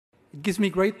It gives me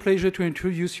great pleasure to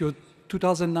introduce your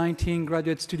 2019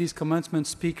 Graduate Studies Commencement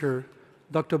speaker,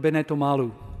 Dr. Bennett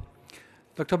Omalu.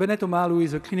 Dr. Bennett Omalu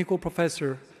is a clinical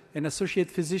professor and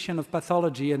associate physician of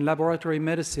pathology and laboratory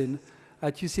medicine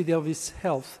at UC Davis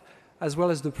Health, as well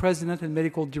as the president and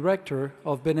medical director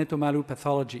of Bennett Omalu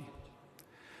Pathology.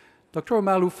 Dr.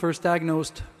 Omalu first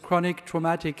diagnosed chronic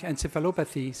traumatic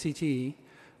encephalopathy, CTE,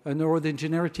 a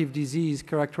neurodegenerative disease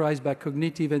characterized by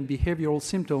cognitive and behavioral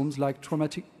symptoms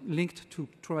linked to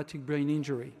traumatic brain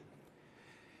injury.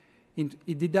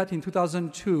 He did that in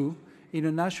 2002 in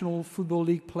a National Football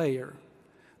League player.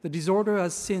 The disorder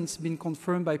has since been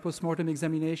confirmed by postmortem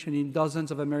examination in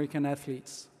dozens of American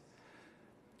athletes.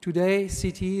 Today,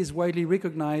 CTE is widely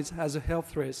recognized as a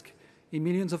health risk in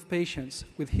millions of patients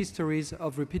with histories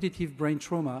of repetitive brain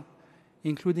trauma,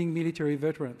 including military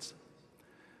veterans.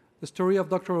 The story of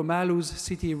Dr. Omalu's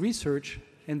CTE research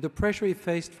and the pressure he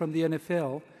faced from the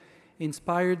NFL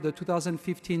inspired the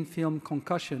 2015 film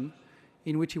Concussion,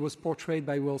 in which he was portrayed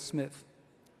by Will Smith.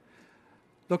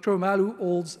 Dr. Omalu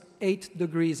holds 8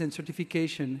 degrees and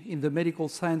certification in the medical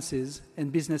sciences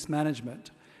and business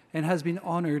management and has been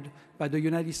honored by the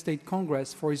United States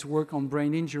Congress for his work on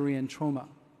brain injury and trauma.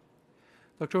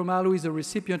 Dr. Omalu is a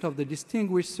recipient of the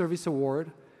Distinguished Service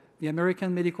Award, the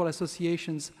American Medical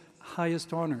Association's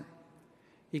highest honor.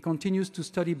 He continues to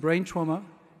study brain trauma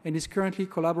and is currently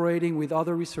collaborating with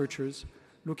other researchers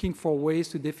looking for ways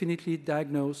to definitely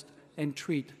diagnose and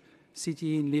treat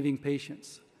CTE in living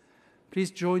patients.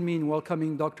 Please join me in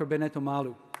welcoming Dr. Bennett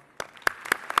Omalu.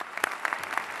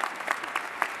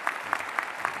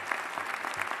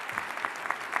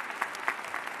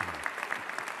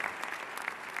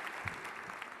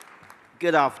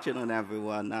 Good afternoon,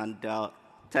 everyone, and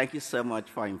thank you so much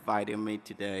for inviting me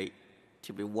today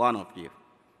to be one of you,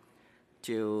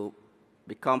 to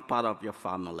become part of your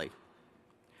family.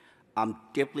 I'm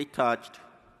deeply touched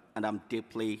and I'm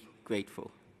deeply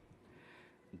grateful.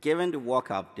 Given the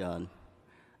work I've done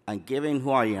and given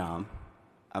who I am,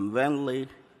 I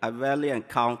rarely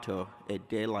encounter a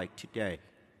day like today.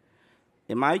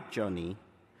 In my journey,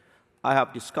 I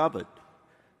have discovered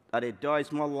that a door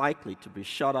is more likely to be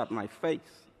shut at my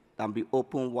face than be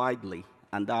opened widely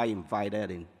and I invited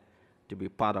in to be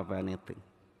part of anything.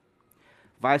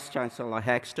 Vice Chancellor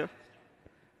Hexter,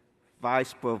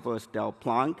 Vice Provost Del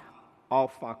Planck, all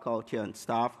faculty and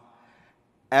staff,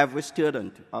 every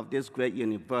student of this great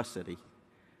university,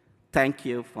 thank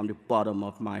you from the bottom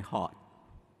of my heart.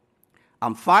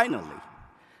 And finally,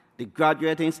 the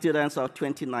graduating students of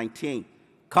 2019,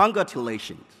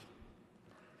 congratulations.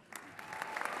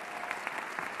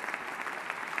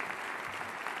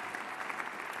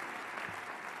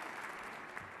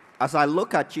 As I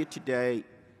look at you today,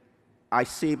 I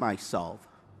see myself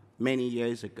many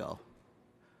years ago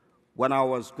when I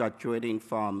was graduating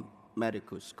from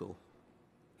medical school.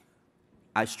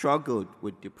 I struggled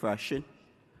with depression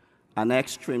and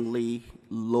extremely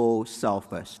low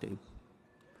self-esteem.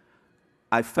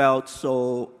 I felt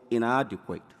so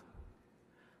inadequate.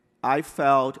 I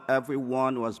felt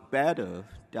everyone was better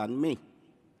than me.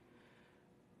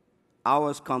 I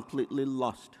was completely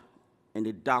lost in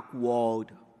the dark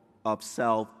world of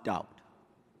self-doubt.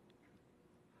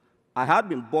 I had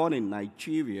been born in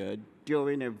Nigeria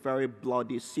during a very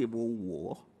bloody civil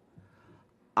war.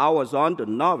 I was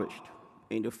undernourished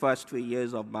in the first 3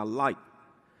 years of my life,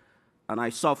 and I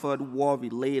suffered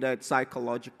war-related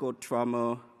psychological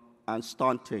trauma and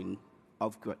stunting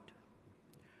of growth.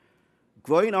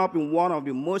 Growing up in one of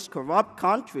the most corrupt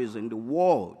countries in the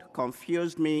world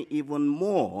confused me even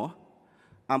more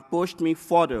and pushed me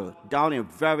further down a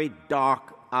very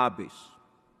dark abyss.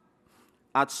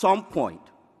 At some point,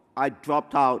 I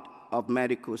dropped out of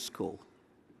medical school.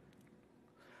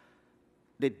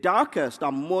 The darkest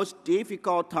and most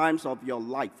difficult times of your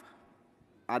life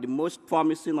are the most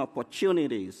promising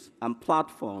opportunities and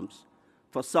platforms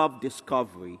for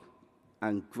self-discovery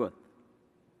and growth.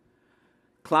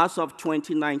 Class of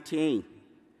 2019,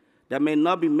 there may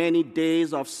not be many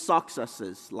days of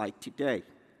successes like today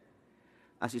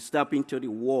as you step into the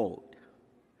world.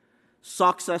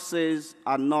 Successes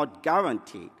are not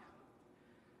guaranteed.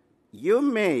 You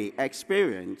may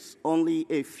experience only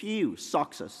a few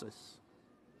successes.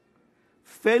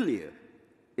 Failure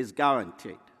is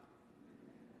guaranteed.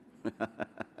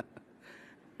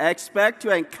 Expect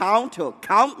to encounter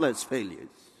countless failures.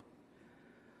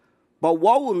 But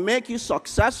what will make you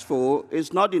successful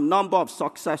is not the number of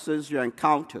successes you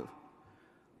encounter,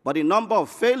 but the number of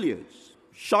failures,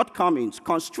 shortcomings,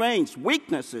 constraints,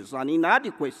 weaknesses, and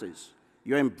inadequacies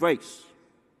you embrace,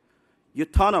 you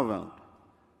turn around,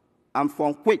 and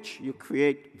from which you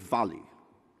create value.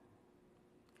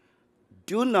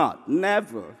 do not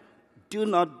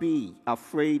be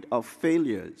afraid of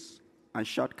failures and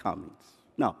shortcomings.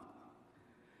 No.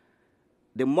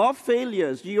 The more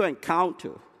failures you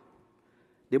encounter,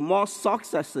 the more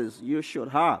successes you should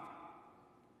have.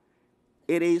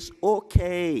 It is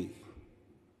okay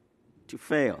to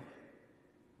fail.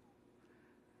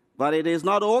 But it is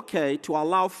not okay to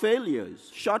allow failures,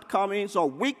 shortcomings, or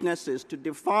weaknesses to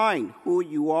define who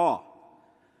you are,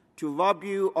 to rob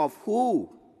you of who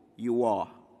you are.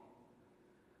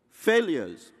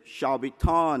 Failures shall be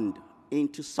turned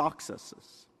into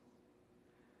successes.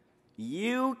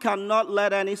 You cannot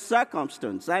let any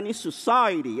circumstance, any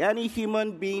society, any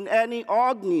human being, any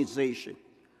organization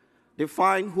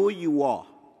define who you are.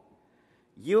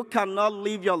 You cannot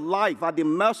live your life at the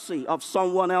mercy of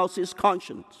someone else's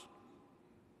conscience.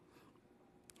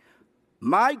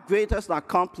 My greatest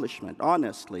accomplishment,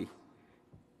 honestly,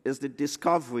 is the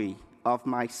discovery of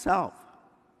myself.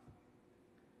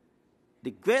 The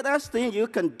greatest thing you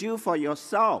can do for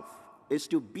yourself is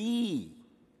to be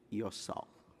yourself.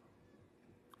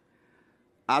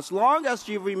 As long as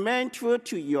you remain true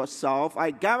to yourself, I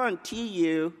guarantee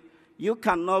you, you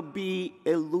cannot be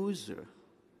a loser.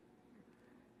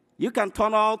 You can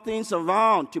turn all things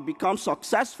around to become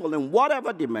successful in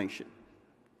whatever dimension.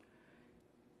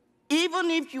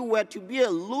 Even if you were to be a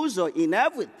loser in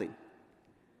everything,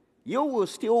 you will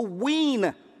still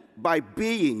win by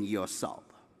being yourself.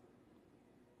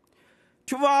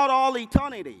 Throughout all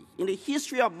eternity, in the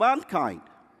history of mankind,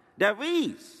 there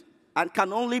is and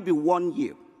can only be one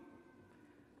you.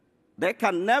 There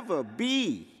can never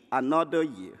be another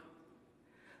you.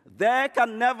 There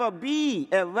can never be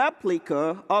a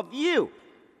replica of you.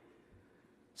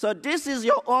 So this is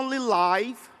your only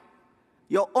life,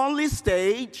 your only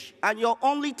stage, and your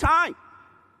only time.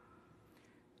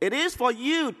 It is for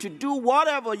you to do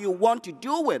whatever you want to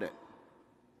do with it.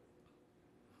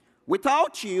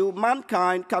 Without you,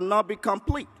 mankind cannot be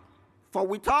complete. For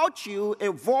without you,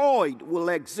 a void will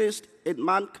exist in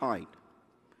mankind.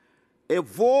 A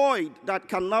void that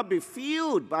cannot be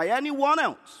filled by anyone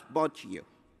else but you.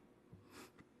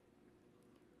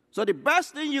 So the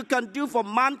best thing you can do for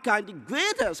mankind, the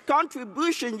greatest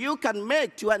contribution you can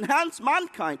make to enhance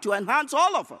mankind, to enhance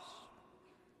all of us,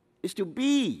 is to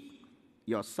be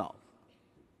yourself.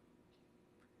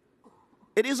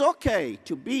 It is okay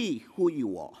to be who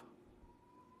you are.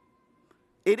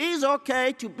 It is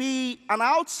okay to be an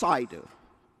outsider.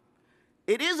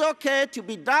 It is okay to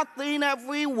be that thing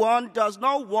everyone does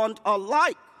not want or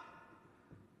like,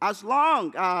 as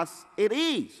long as it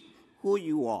is who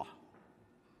you are.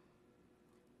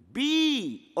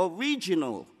 Be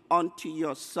original unto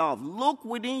yourself. Look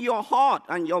within your heart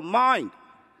and your mind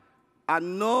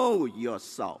and know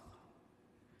yourself.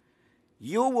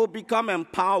 You will become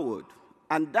empowered,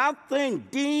 and that thing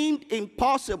deemed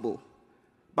impossible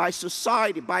by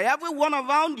society, by everyone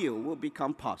around you, will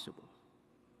become possible.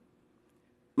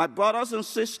 My brothers and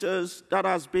sisters, that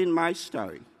has been my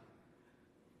story.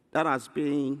 That has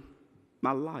been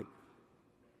my life.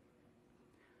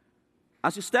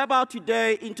 As you step out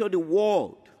today into the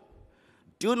world,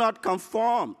 do not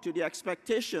conform to the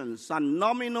expectations and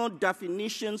nominal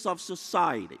definitions of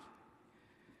society.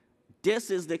 This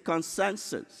is the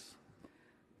consensus.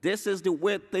 This is the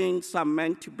way things are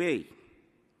meant to be.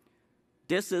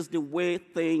 This is the way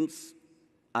things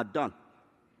are done.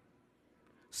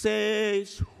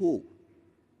 Says who?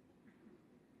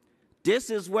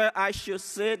 This is where I should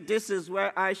sit. This is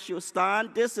where I should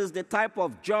stand. This is the type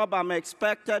of job I'm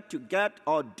expected to get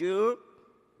or do.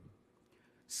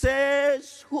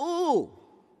 Says who?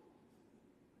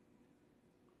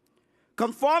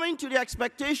 Conforming to the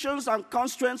expectations and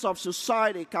constraints of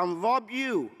society can rob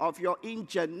you of your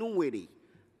ingenuity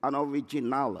and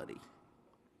originality.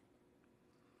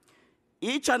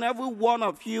 Each and every one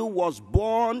of you was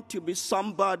born to be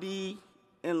somebody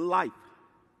in life.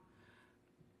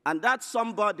 And that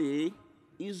somebody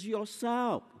is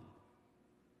yourself.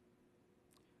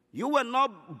 You were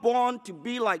not born to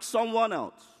be like someone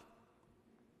else.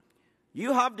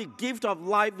 You have the gift of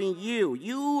life in you.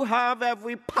 You have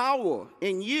every power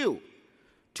in you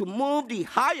to move the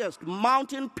highest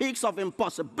mountain peaks of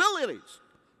impossibilities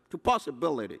to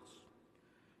possibilities.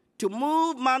 To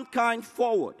move mankind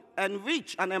forward and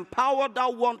reach and empower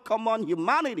that one common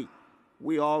humanity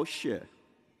we all share.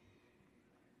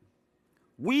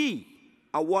 We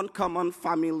are one common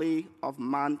family of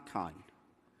mankind,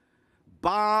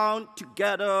 bound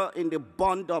together in the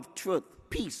bond of truth,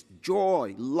 peace,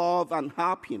 joy, love, and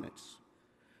happiness.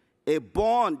 A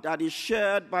bond that is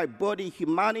shared by both the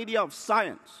humanity of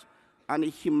science and the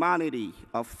humanity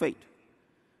of faith,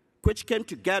 which came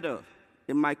together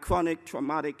in my chronic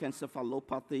traumatic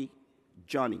encephalopathy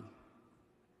journey.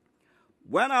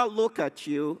 When I look at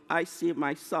you, I see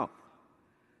myself.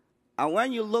 And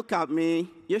when you look at me,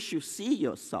 you should see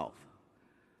yourself.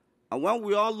 And when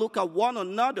we all look at one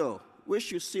another, we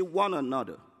should see one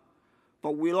another.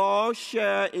 But we all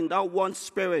share in that one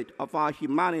spirit of our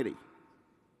humanity.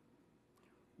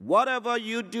 Whatever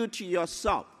you do to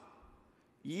yourself,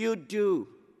 you do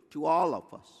to all of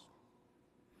us.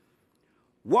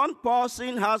 One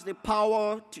person has the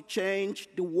power to change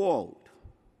the world.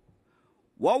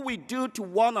 What we do to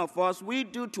one of us, we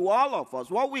do to all of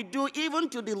us. What we do even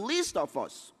to the least of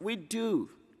us, we do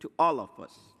to all of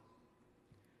us.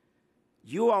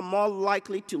 You are more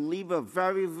likely to live a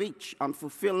very rich and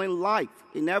fulfilling life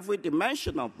in every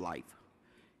dimension of life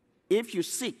if you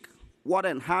seek what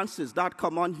enhances that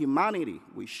common humanity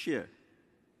we share.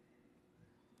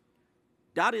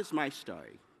 That is my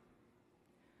story.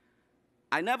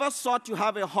 I never sought to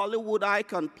have a Hollywood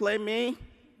icon play me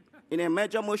in a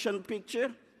major motion picture.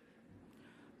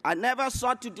 I never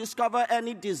sought to discover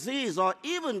any disease or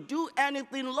even do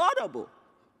anything laudable.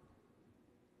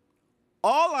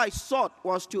 All I sought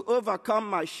was to overcome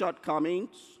my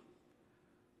shortcomings,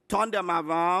 turn them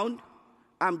around,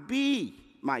 and be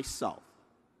myself.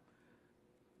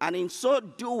 And in so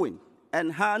doing,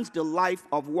 enhance the life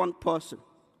of one person,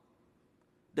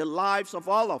 the lives of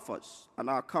all of us and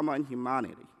our common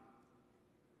humanity.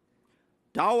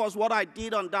 That was what I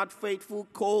did on that fateful,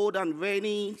 cold, and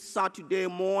rainy Saturday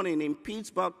morning in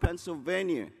Pittsburgh,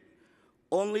 Pennsylvania,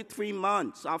 only 3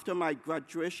 months after my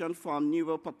graduation from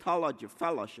neuropathology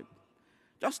fellowship.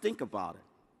 Just think about it.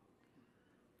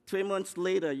 3 months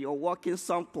later, you're walking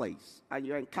someplace and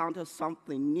you encounter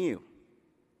something new.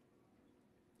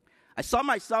 I saw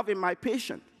myself in my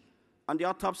patient on the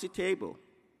autopsy table.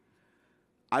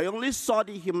 I only saw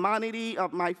the humanity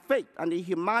of my faith and the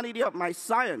humanity of my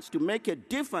science to make a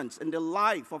difference in the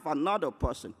life of another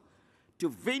person, to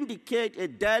vindicate a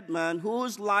dead man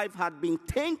whose life had been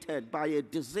tainted by a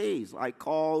disease I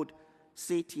called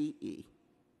CTE.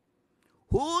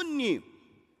 Who knew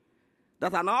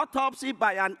that an autopsy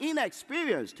by an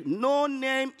inexperienced,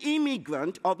 no-name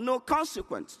immigrant of no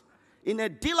consequence in a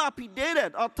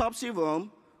dilapidated autopsy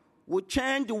room would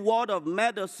change the world of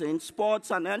medicine,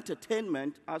 sports, and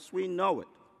entertainment as we know it?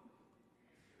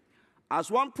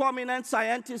 As one prominent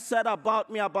scientist said about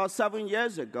me about 7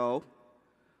 years ago,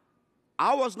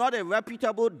 I was not a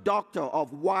reputable doctor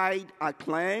of wide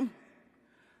acclaim.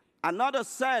 Another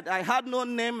said I had no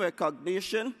name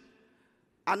recognition.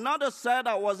 Another said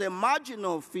I was a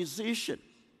marginal physician.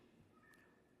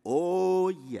 Oh,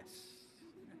 yes.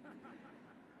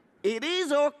 It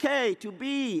is okay to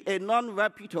be a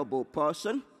non-reputable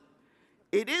person.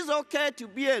 It is okay to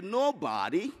be a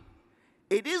nobody.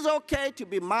 It is okay to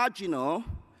be marginal.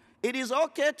 It is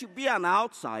okay to be an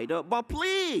outsider. But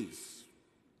please,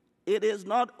 it is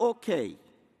not okay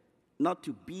not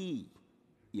to be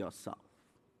yourself.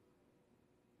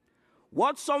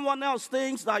 What someone else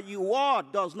thinks that you are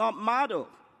does not matter.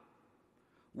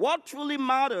 What truly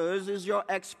matters is your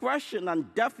expression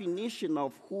and definition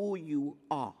of who you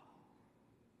are.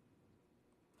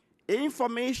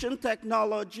 Information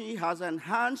technology has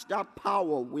enhanced that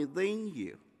power within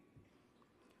you.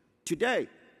 Today,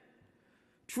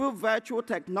 through virtual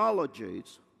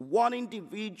technologies, one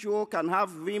individual can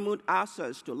have remote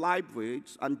access to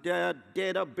libraries and their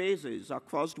databases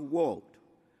across the world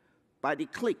by the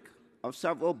click of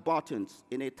several buttons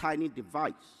in a tiny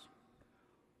device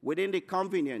within the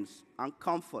convenience and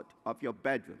comfort of your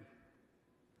bedroom.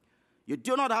 You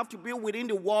do not have to be within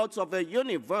the walls of a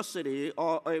university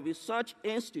or a research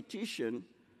institution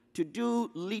to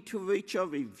do literature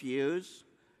reviews,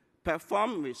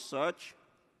 perform research,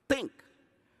 think,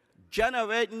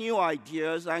 generate new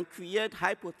ideas, and create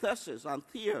hypotheses and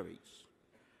theories.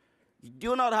 You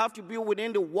do not have to be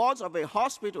within the walls of a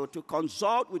hospital to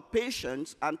consult with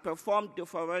patients and perform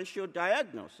differential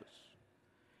diagnosis.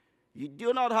 You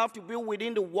do not have to be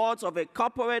within the walls of a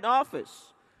corporate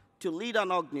office to lead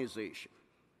an organization.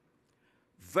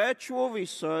 Virtual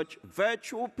research,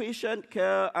 virtual patient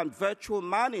care, and virtual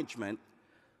management,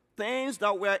 things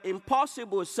that were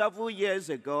impossible several years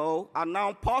ago, are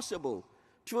now possible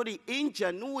through the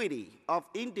ingenuity of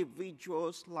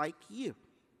individuals like you.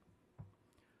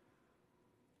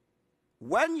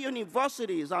 When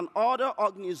universities and other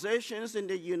organizations in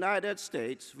the United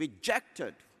States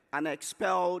rejected and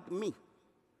expelled me,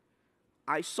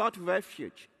 I sought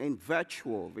refuge in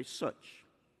virtual research.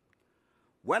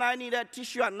 When I needed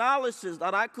tissue analysis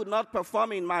that I could not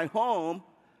perform in my home,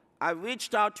 I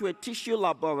reached out to a tissue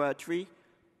laboratory,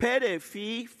 paid a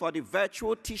fee for the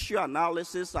virtual tissue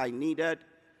analysis I needed,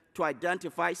 to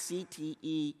identify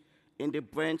CTE in the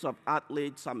brains of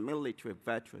athletes and military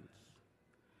veterans.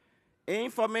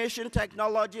 Information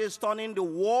technology is turning the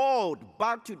world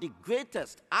back to the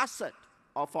greatest asset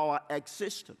of our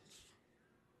existence,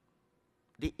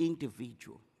 the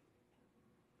individual.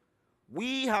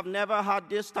 We have never had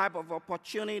this type of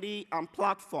opportunity and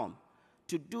platform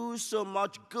to do so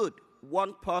much good,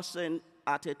 one person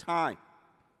at a time.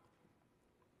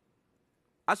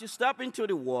 As you step into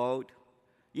the world,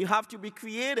 you have to be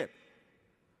creative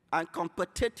and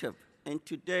competitive in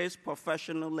today's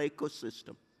professional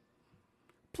ecosystem.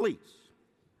 Please,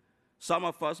 some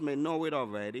of us may know it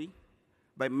already,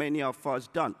 but many of us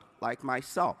don't, like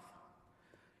myself.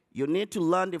 You need to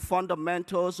learn the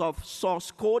fundamentals of source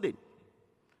coding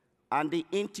and the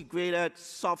integrated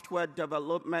software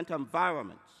development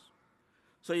environments.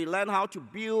 So you learn how to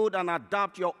build and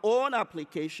adapt your own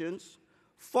applications,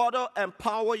 further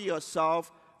empower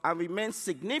yourself, and remain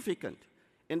significant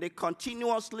in the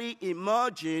continuously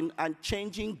emerging and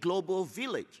changing global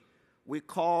village we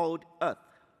called Earth.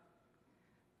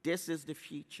 This is the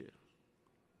future.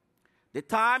 The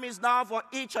time is now for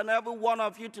each and every one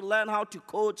of you to learn how to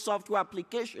code software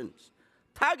applications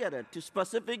targeted to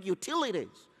specific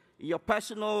utilities in your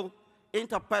personal,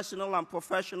 interpersonal, and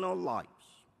professional lives.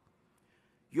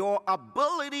 Your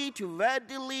ability to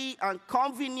readily and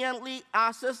conveniently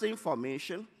access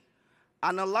information,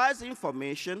 analyze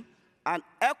information, and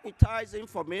equitize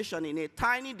information in a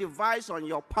tiny device on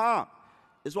your palm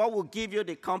is what will give you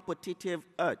the competitive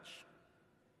edge.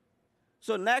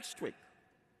 So next week,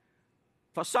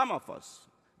 for some of us,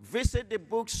 visit the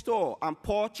bookstore and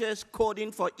purchase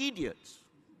Coding for Idiots.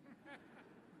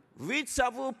 Read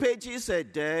several pages a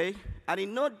day, and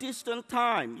in no distant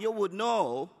time, you will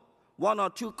know 1 or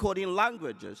 2 coding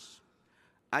languages,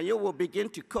 and you will begin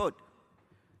to code.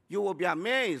 You will be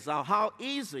amazed at how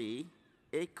easy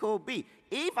it could be.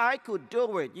 If I could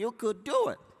do it, you could do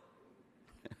it.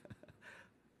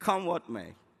 Come what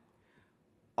may,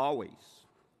 always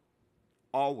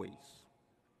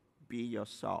be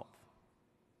yourself.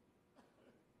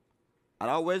 And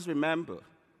always remember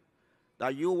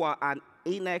that you are an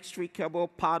inextricable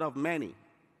part of many.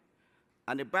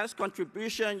 And the best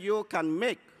contribution you can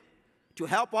make to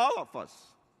help all of us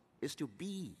is to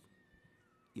be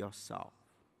yourself.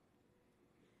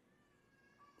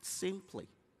 Simply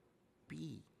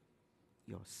be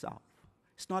yourself.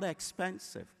 It's not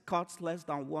expensive. Costs less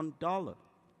than $1.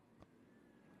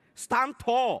 Stand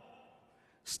tall.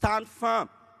 Stand firm.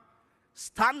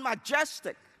 Stand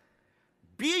majestic.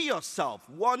 Be yourself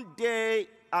one day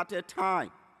at a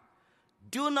time.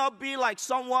 Do not be like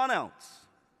someone else.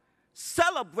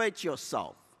 Celebrate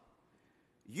yourself.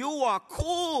 You are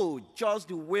cool just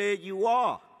the way you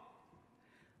are.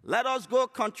 Let us go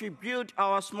contribute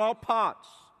our small parts.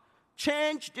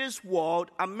 Change this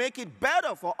world and make it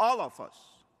better for all of us.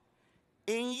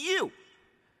 In you,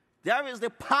 there is the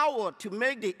power to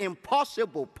make the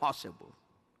impossible possible.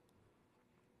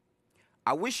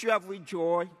 I wish you every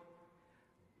joy.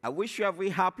 I wish you every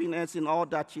happiness in all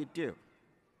that you do.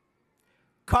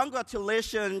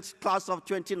 Congratulations, class of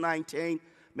 2019.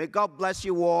 May God bless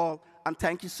you all, and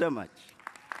thank you so much.